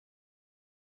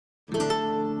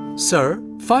Sir,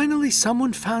 finally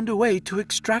someone found a way to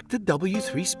extract the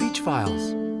W3SPEECH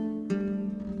files.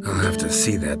 I'll have to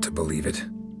see that to believe it.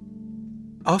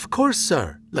 Of course,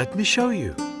 sir. Let me show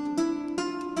you.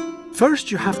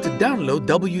 First, you have to download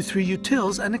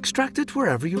W3utils and extract it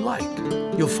wherever you like.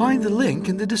 You'll find the link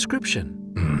in the description.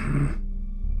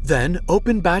 Then,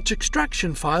 open Batch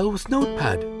Extraction file with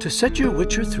Notepad to set your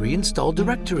Witcher 3 install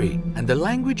directory and the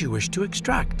language you wish to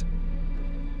extract.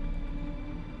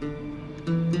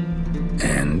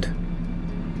 And?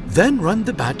 Then run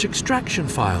the Batch Extraction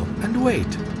file and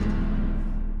wait.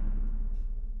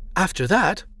 After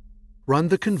that, run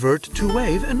the Convert to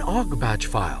Wave and OGG batch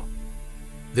file.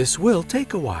 This will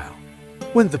take a while.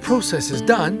 When the process is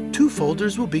done, two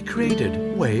folders will be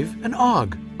created, Wave and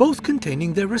OGG, both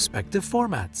containing their respective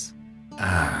formats.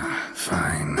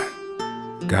 Fine.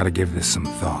 Gotta give this some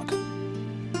thought.